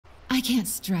I can't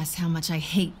stress how much I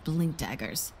hate blink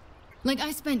daggers. Like, I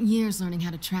spent years learning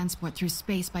how to transport through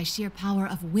space by sheer power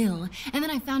of will, and then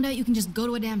I found out you can just go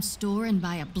to a damn store and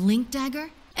buy a blink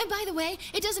dagger. And by the way,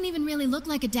 it doesn't even really look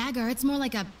like a dagger, it's more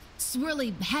like a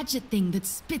swirly hatchet thing that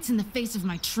spits in the face of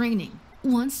my training.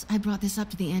 Once, I brought this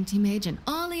up to the Antimage, and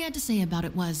all he had to say about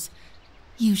it was,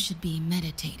 "You should be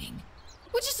meditating."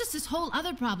 Which is just this whole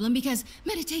other problem, because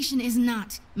meditation is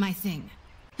not my thing.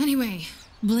 Anyway,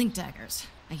 blink daggers.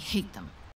 I hate them.